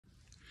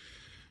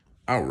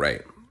All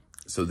right.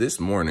 So this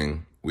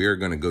morning, we are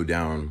going to go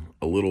down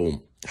a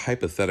little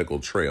hypothetical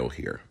trail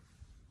here.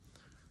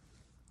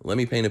 Let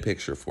me paint a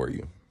picture for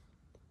you.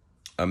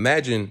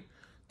 Imagine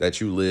that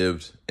you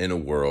lived in a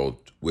world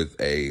with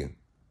a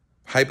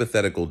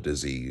hypothetical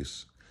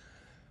disease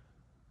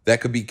that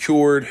could be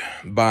cured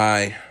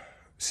by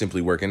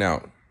simply working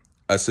out,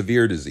 a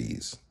severe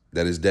disease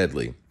that is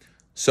deadly.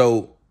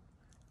 So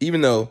even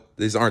though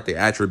these aren't the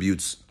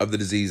attributes of the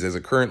disease as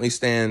it currently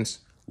stands,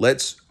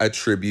 let's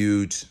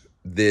attribute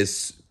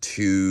this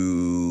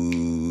to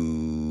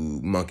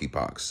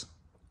monkeypox.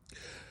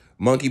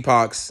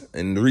 Monkeypox,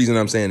 and the reason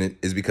I'm saying it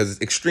is because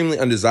it's extremely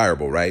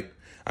undesirable, right?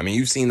 I mean,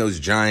 you've seen those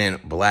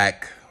giant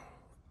black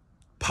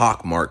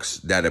pock marks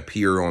that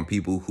appear on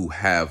people who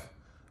have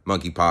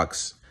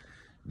monkeypox.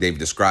 They've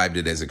described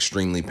it as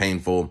extremely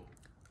painful.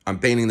 I'm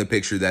painting the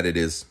picture that it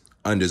is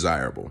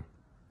undesirable.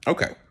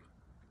 Okay,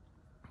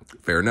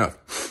 fair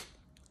enough.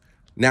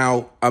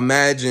 Now,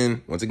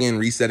 imagine, once again,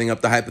 resetting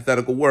up the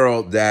hypothetical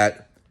world,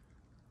 that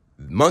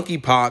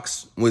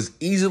monkeypox was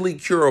easily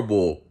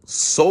curable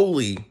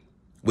solely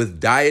with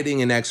dieting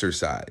and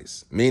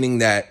exercise, meaning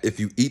that if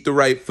you eat the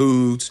right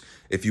foods,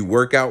 if you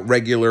work out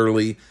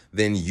regularly,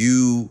 then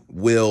you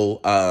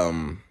will,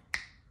 then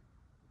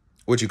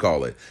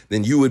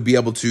you would be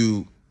able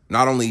to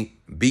not only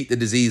beat the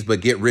disease,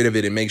 but get rid of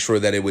it and make sure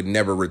that it would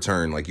never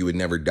return, like you would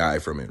never die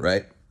from it,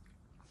 right?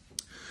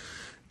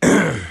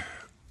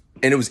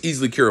 And it was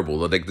easily curable.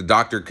 Like the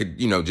doctor could,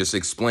 just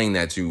explain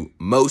that to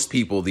most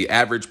people. The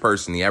average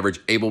person, the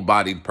average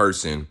able-bodied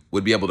person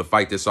would be able to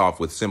fight this off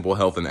with simple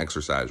health and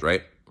exercise,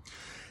 right?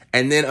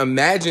 And then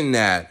imagine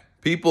that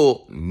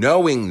people,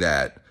 knowing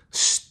that,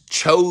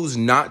 chose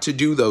not to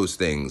do those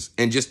things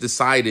and just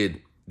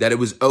decided that it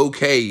was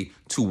okay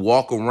to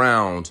walk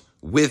around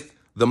with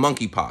the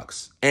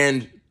monkeypox.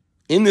 And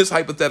in this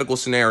hypothetical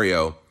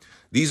scenario,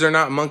 these are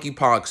not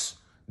monkeypox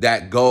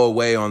that go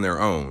away on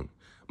their own.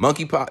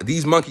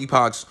 These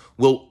monkeypox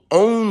will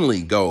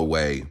only go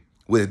away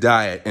with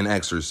diet and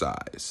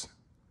exercise.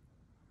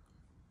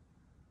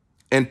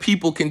 And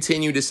people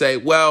continue to say,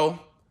 well,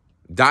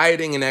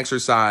 dieting and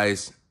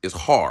exercise is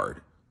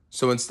hard.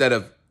 So instead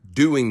of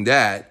doing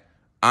that,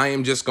 I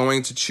am just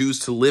going to choose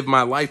to live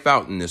my life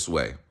out in this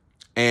way.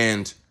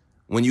 And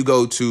when you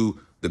go to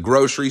the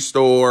grocery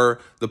store,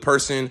 the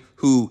person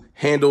who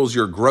handles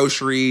your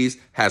groceries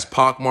has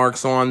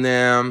pockmarks on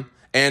them.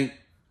 And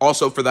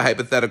also for the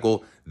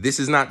hypothetical,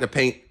 this is not to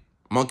paint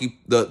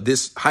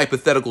this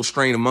hypothetical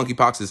strain of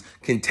monkeypox is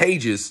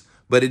contagious,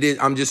 but it is.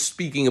 I'm just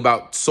speaking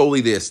about solely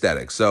the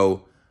aesthetic.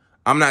 So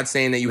I'm not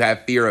saying that you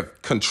have fear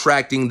of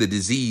contracting the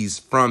disease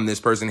from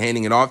this person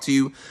handing it off to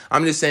you.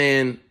 I'm just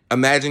saying,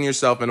 imagine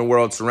yourself in a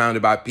world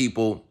surrounded by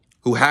people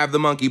who have the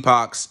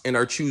monkeypox and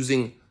are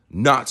choosing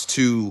not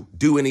to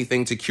do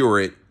anything to cure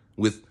it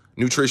with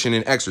nutrition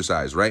and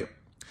exercise, right?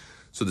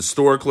 So the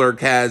store clerk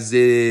has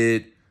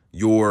it,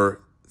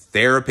 your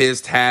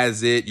therapist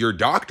has it, your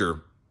doctor.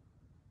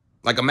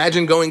 Like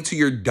imagine going to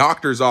your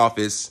doctor's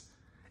office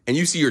and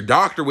you see your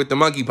doctor with the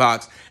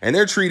monkeypox and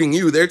they're treating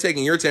you, they're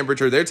taking your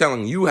temperature, they're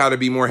telling you how to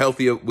be more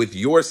healthy with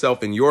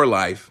yourself in your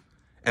life,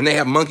 and they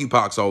have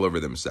monkeypox all over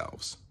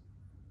themselves.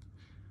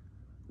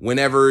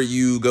 Whenever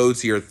you go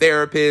to your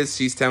therapist,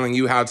 she's telling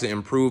you how to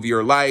improve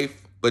your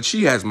life, but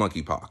she has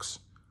monkeypox.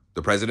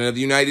 The president of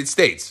the United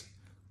States,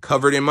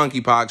 covered in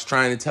monkeypox,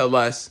 trying to tell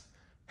us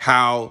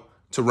how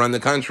to run the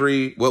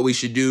country, what we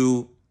should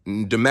do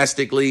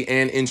domestically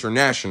and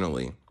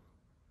internationally,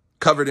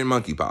 covered in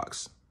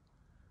monkeypox.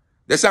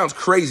 That sounds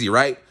crazy,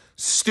 right?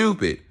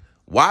 Stupid.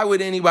 Why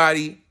would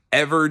anybody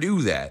ever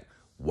do that?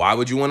 Why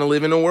would you want to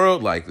live in a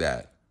world like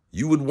that?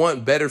 You would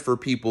want better for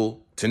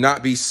people to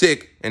not be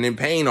sick and in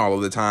pain all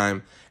of the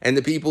time. And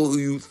the people who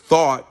you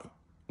thought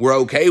were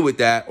okay with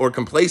that or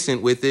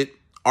complacent with it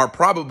are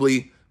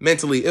probably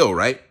mentally ill,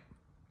 right?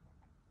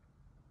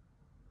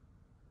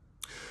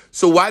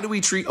 So why do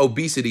we treat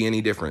obesity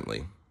any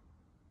differently?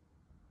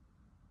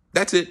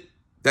 That's it.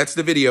 That's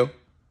the video.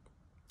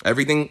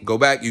 Everything, go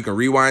back. You can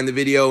rewind the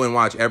video and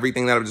watch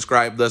everything that I've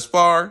described thus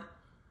far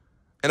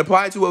and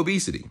apply it to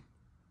obesity,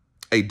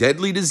 a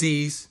deadly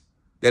disease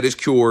that is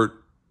cured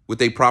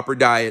with a proper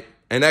diet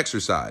and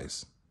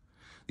exercise.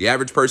 The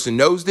average person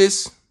knows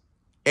this,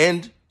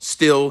 and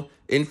still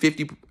in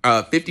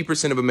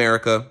 50% of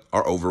America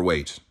are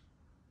overweight.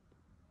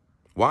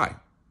 Why?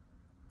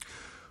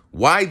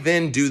 Why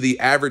then do the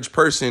average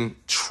person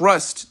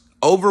trust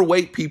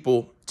overweight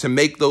people to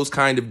make those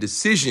kind of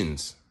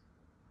decisions?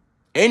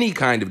 Any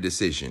kind of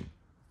decision.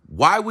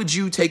 Why would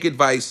you take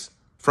advice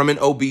from an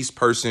obese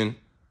person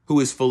who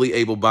is fully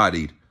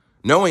able-bodied,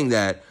 knowing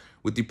that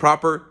with the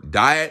proper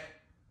diet,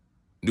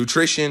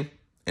 nutrition,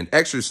 and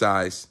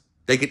exercise,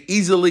 they could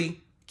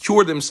easily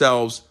cure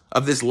themselves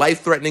of this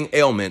life-threatening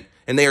ailment,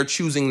 and they are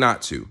choosing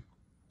not to?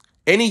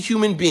 Any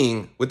human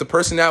being with the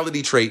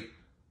personality trait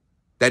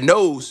that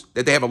knows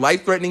that they have a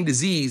life-threatening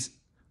disease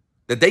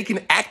that they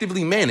can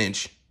actively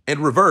manage and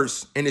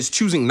reverse and is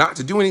choosing not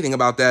to do anything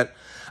about that,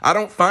 I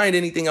don't find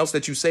anything else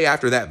that you say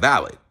after that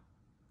valid.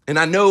 And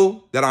I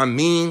know that I'm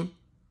mean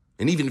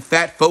and even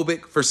fat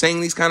phobic for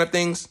saying these kind of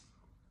things.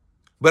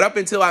 But up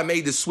until I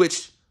made the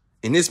switch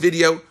in this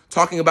video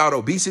talking about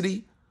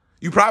obesity,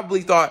 you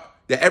probably thought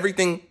that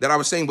everything that I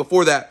was saying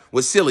before that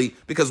was silly,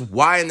 because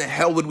why in the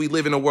hell would we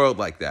live in a world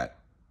like that?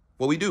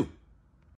 Well, we do.